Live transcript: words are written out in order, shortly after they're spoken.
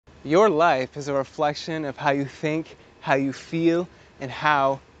Your life is a reflection of how you think, how you feel, and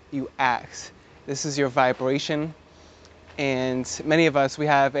how you act. This is your vibration, and many of us, we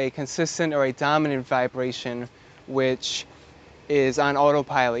have a consistent or a dominant vibration, which is on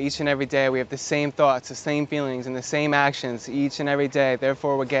autopilot. Each and every day we have the same thoughts, the same feelings, and the same actions each and every day.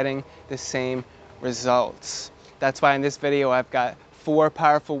 Therefore, we're getting the same results. That's why in this video I've got 4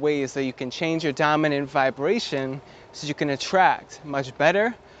 powerful ways that you can change your dominant vibration so you can attract much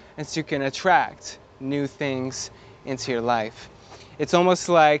better and so you can attract new things into your life. It's almost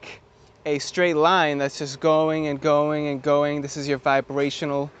like a straight line that's just going and going and going. This is your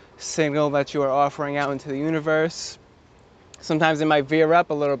vibrational signal that you are offering out into the universe. Sometimes it might veer up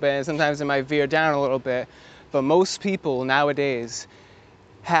a little bit, and sometimes it might veer down a little bit. But most people nowadays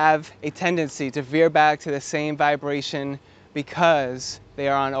have a tendency to veer back to the same vibration because they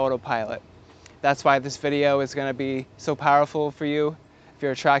are on autopilot. That's why this video is going to be so powerful for you. If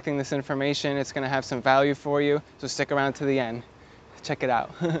you're attracting this information, it's going to have some value for you. So stick around to the end. Check it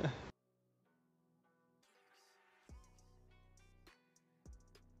out.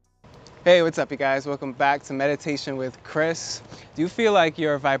 Hey, what's up, you guys? Welcome back to Meditation with Chris. Do you feel like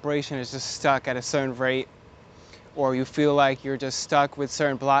your vibration is just stuck at a certain rate? Or you feel like you're just stuck with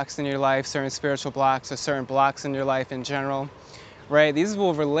certain blocks in your life, certain spiritual blocks, or certain blocks in your life in general, right? These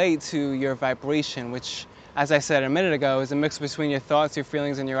will relate to your vibration, which, as I said a minute ago, is a mix between your thoughts, your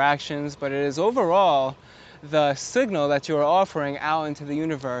feelings, and your actions, but it is overall the signal that you are offering out into the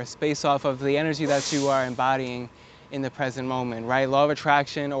universe based off of the energy that you are embodying in the present moment, right? Law of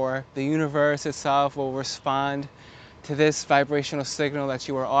attraction, or the universe itself, will respond to this vibrational signal that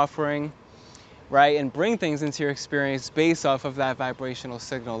you are offering, right? And bring things into your experience based off of that vibrational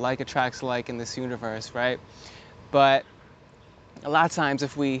signal. Like attracts like in this universe, right? But a lot of times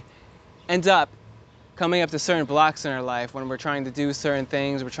if we end up coming up to certain blocks in our life when we're trying to do certain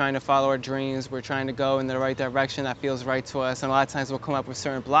things, we're trying to follow our dreams, we're trying to go in the right direction that feels right to us, and a lot of times we'll come up with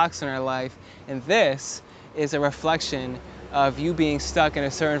certain blocks in our life, and this is a reflection of you being stuck in a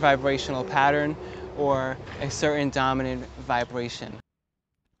certain vibrational pattern or a certain dominant vibration.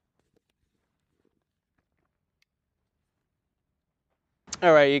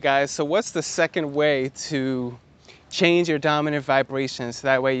 All right, you guys, so what's the second way to change your dominant vibration so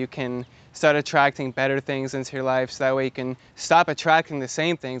that way you can start attracting better things into your life, so that way you can stop attracting the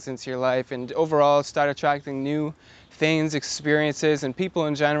same things into your life and overall start attracting new things, experiences, and people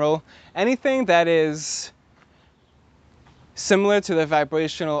in general? Anything that is similar to the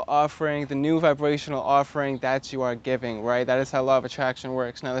vibrational offering, the new vibrational offering that you are giving, right? That is how law of attraction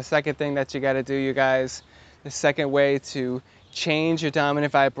works. Now, the second thing that you got to do, you guys, the second way to change your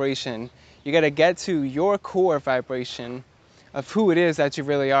dominant vibration, you got to get to your core vibration of who it is that you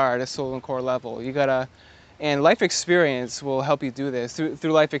really are at a soul and core level. You got to, and life experience will help you do this.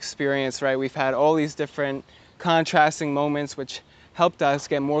 Through life experience, right, we've had all these different contrasting moments which helped us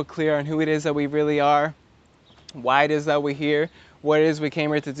get more clear on who it is that we really are, why it is that we're here, what it is we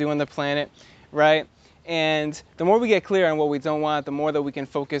came here to do on the planet, right? And the more we get clear on what we don't want, the more that we can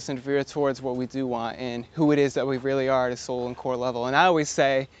focus and veer towards what we do want and who it is that we really are at a soul and core level. And I always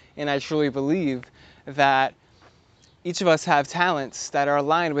say, and I truly believe, that each of us have talents that are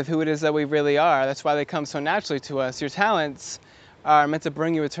aligned with who it is that we really are. That's why they come so naturally to us. Your talents are meant to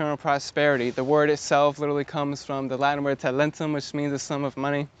bring you eternal prosperity. The word itself literally comes from the Latin word talentum, which means the sum of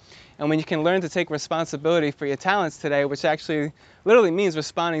money. And when you can learn to take responsibility for your talents today, which actually literally means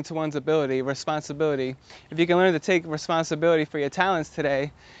responding to one's responsibility. If you can learn to take responsibility for your talents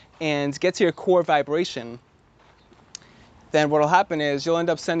today and get to your core vibration, then what will happen is you'll end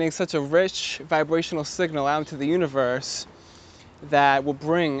up sending such a rich vibrational signal out into the universe that will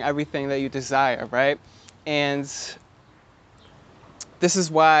bring everything that you desire, right? And this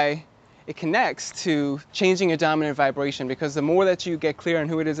is why it connects to changing your dominant vibration, because the more that you get clear on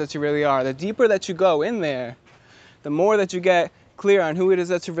who it is that you really are, the deeper that you go in there, the more that you get clear on who it is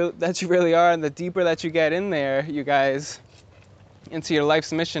that you really are, and the deeper that you get in there, you guys, into your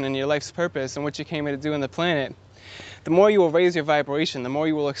life's mission and your life's purpose and what you came here to do on the planet, the more you will raise your vibration, the more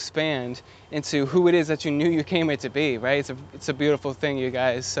you will expand into who it is that you knew you came here to be, right? It's a beautiful thing, you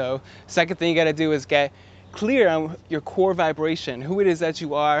guys. So second thing you got to do is get clear on your core vibration, who it is that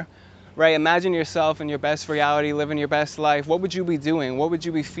you are, right? Imagine yourself in your best reality, living your best life. What would you be doing? What would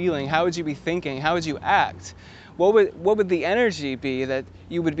you be feeling? How would you be thinking? How would you act? What would the energy be that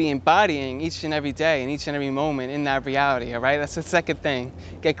you would be embodying each and every day and each and every moment in that reality, all right? That's the second thing.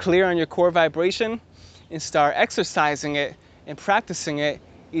 Get clear on your core vibration and start exercising it and practicing it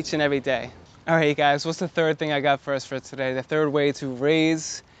each and every day. All right, guys, what's the third thing I got for us for today? The third way to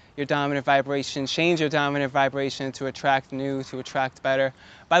raise your dominant vibration, change your dominant vibration to attract new, to attract better.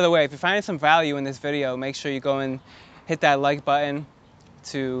 By the way, if you're finding some value in this video, make sure you go and hit that like button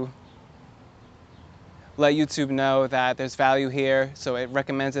to let YouTube know that there's value here, so it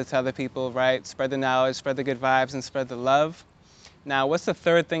recommends it to other people, right? Spread the knowledge, spread the good vibes, and spread the love. Now, what's the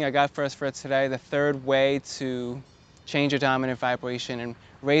third thing I got for us for today? The third way to change your dominant vibration and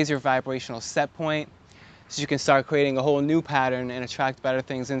raise your vibrational set point so you can start creating a whole new pattern and attract better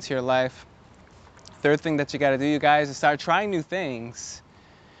things into your life. Third thing that you got to do, you guys, is start trying new things.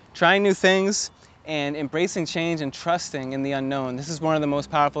 Trying new things and embracing change and trusting in the unknown. This is one of the most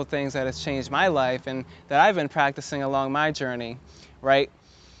powerful things that has changed my life and that I've been practicing along my journey, right?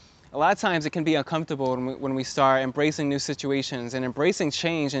 A lot of times it can be uncomfortable when we start embracing new situations and embracing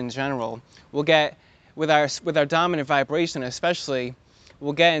change in general. We'll get, with our dominant vibration especially,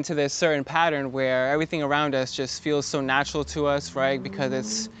 we'll get into this certain pattern where everything around us just feels so natural to us, right?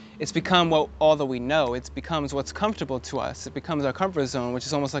 Because it's become all that we know. It becomes what's comfortable to us. It becomes our comfort zone, which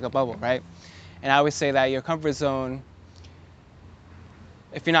is almost like a bubble, right? And I always say that your comfort zone,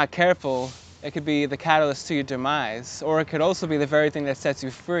 if you're not careful, it could be the catalyst to your demise, or it could also be the very thing that sets you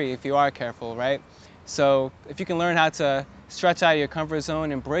free if you are careful, right? So if you can learn how to stretch out of your comfort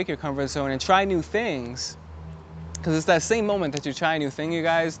zone and break your comfort zone and try new things, because it's that same moment that you try a new thing, you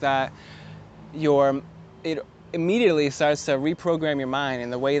guys, that it immediately starts to reprogram your mind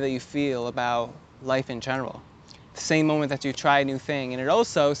in the way that you feel about life in general. The same moment that you try a new thing, and it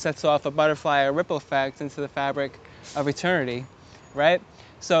also sets off a butterfly or ripple effect into the fabric of eternity, right?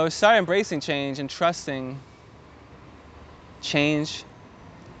 So start embracing change and trusting change,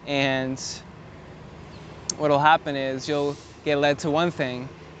 and what'll happen is you'll get led to one thing,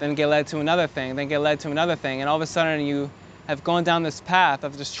 then get led to another thing, then get led to another thing, and all of a sudden you have gone down this path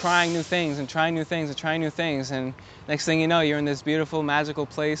of just trying new things and trying new things and trying new things, and next thing you know, you're in this beautiful, magical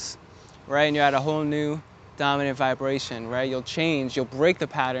place, right? And you're at a whole new dominant vibration, right? You'll change, you'll break the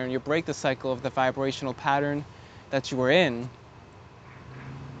pattern, you'll break the cycle of the vibrational pattern that you were in,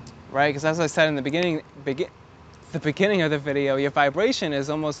 right? Because as I said in the beginning of the video, your vibration is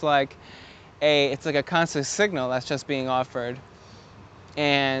almost like it's like a constant signal that's just being offered.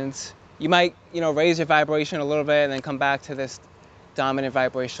 And you might, raise your vibration a little bit and then come back to this dominant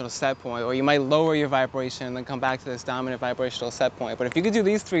vibrational set point, or you might lower your vibration and then come back to this dominant vibrational set point. But if you could do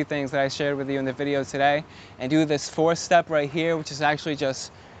these three things that I shared with you in the video today, and do this fourth step right here, which is actually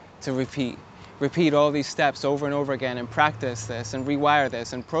just to repeat all these steps over and over again, and practice this and rewire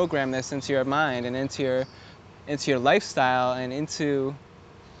this and program this into your mind and into your lifestyle and into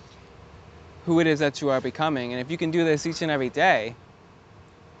who it is that you are becoming. And if you can do this each and every day,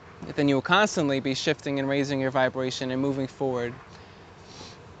 then you will constantly be shifting and raising your vibration and moving forward,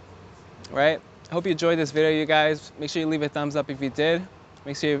 right? I hope you enjoyed this video, you guys. Make sure you leave a thumbs up if you did.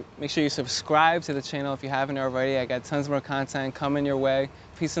 Make sure you subscribe to the channel if you haven't already. I got tons more content coming your way.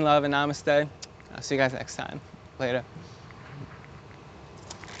 Peace and love and namaste. I'll see you guys next time. Later.